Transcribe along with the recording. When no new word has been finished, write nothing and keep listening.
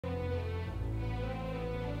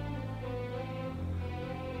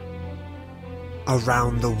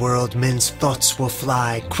Around the world men's thoughts will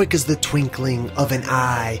fly, quick as the twinkling of an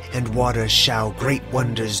eye, and waters shall great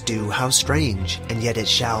wonders do. How strange, and yet it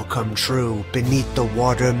shall come true. Beneath the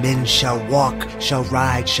water men shall walk, shall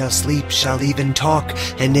ride, shall sleep, shall even talk,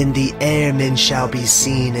 and in the air men shall be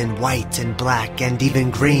seen in white and black and even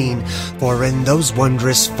green. For in those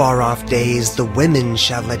wondrous far-off days the women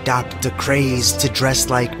shall adopt a craze to dress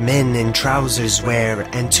like men in trousers wear,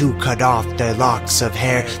 and to cut off their locks of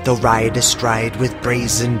hair. They'll ride astride with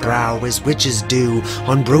brazen brow as witches do.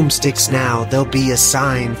 On broomsticks now there'll be a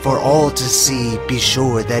sign for all to see. Be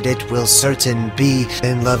sure that it will certain be.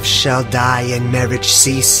 Then love shall die and marriage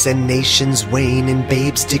cease, and nations wane and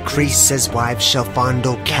babes decrease, as wives shall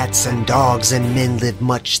fondle cats and dogs, and men live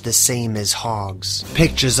much the same as hogs.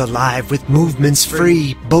 Pictures alive with movements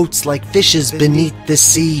free, boats like fishes beneath the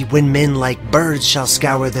sea. When men like birds shall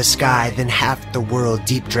scour the sky, then half the world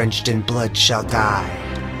deep drenched in blood shall die.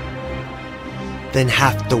 Then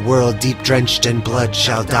half the world deep drenched in blood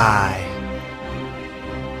shall die.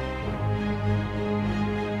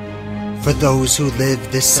 For those who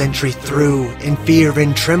live this century through, in fear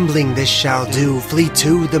and trembling this shall do. Flee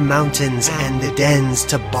to the mountains and the dens,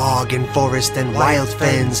 to bog and forest and wild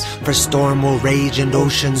fens. For storm will rage and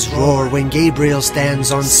oceans roar, when Gabriel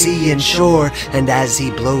stands on sea and shore. And as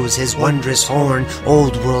he blows his wondrous horn,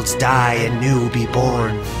 old worlds die and new be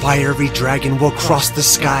born. Fiery dragon will cross the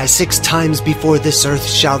sky 6 times before this earth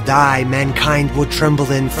shall die. Mankind will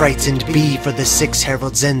tremble and frightened be, for the 6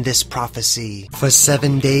 heralds in this prophecy. For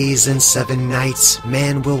 7 days and 7 nights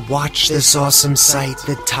man will watch this awesome sight.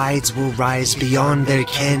 The tides will rise beyond their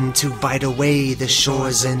ken to bite away the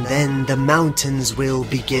shores, and then the mountains will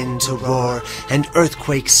begin to roar, and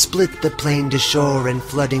earthquakes split the plain to shore, and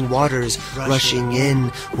flooding waters rushing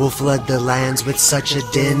in will flood the lands with such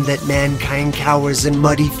a din that mankind cowers in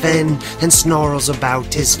muddy fen and snarls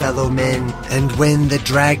about his fellow men. And when the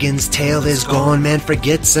dragon's tail is gone, man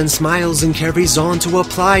forgets and smiles and carries on to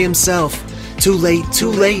apply himself. Too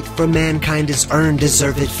late, for mankind has earned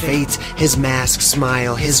deserved fate. His masked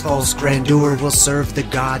smile, his false grandeur will serve the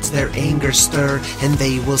gods their anger stir, and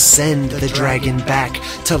they will send the dragon back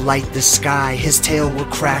to light the sky. His tail will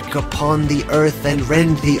crack upon the earth and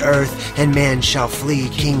rend the earth, and man shall flee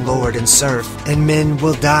king, lord, and serf. And men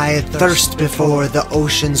will die of thirst before the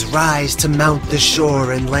oceans rise to mount the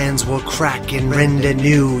shore, and lands will crack and rend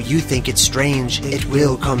anew. You think it's strange, it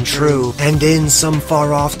will come true. And in some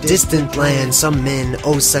far-off distant land, some men,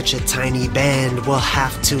 oh such a tiny band, will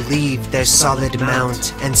have to leave their solid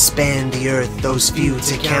mount and span the earth, those few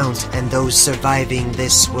to count. And those surviving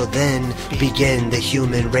this will then begin the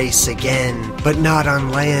human race again. But not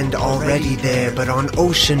on land already there, but on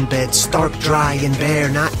ocean beds stark, dry, and bare.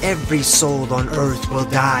 Not every soul on earth will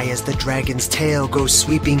die as the dragon's tail goes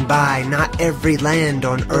sweeping by. Not every land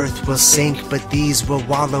on earth will sink, but these will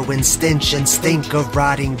wallow in stench and stink of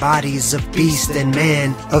rotting bodies of beast and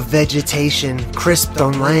man, of vegetation crisped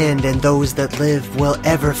on land. And those that live will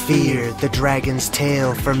ever fear the dragon's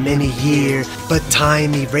tail for many years. But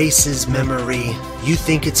time erases memory. You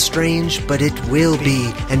think it's strange, but it will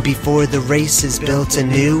be. And before the race is built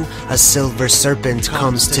anew, a silver serpent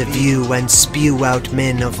comes to view, and spew out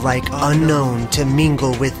men of like unknown to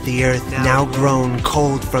mingle with the earth, now grown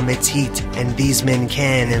cold from its heat. And these men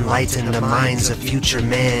can enlighten the minds of future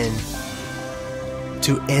man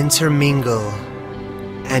to intermingle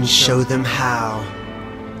and show them how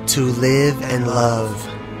to live and love,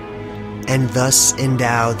 and thus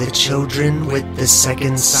endow the children with the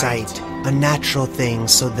second sight, a natural thing,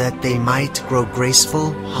 so that they might grow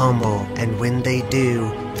graceful, humble, and when they do,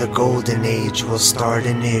 the golden age will start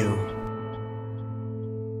anew.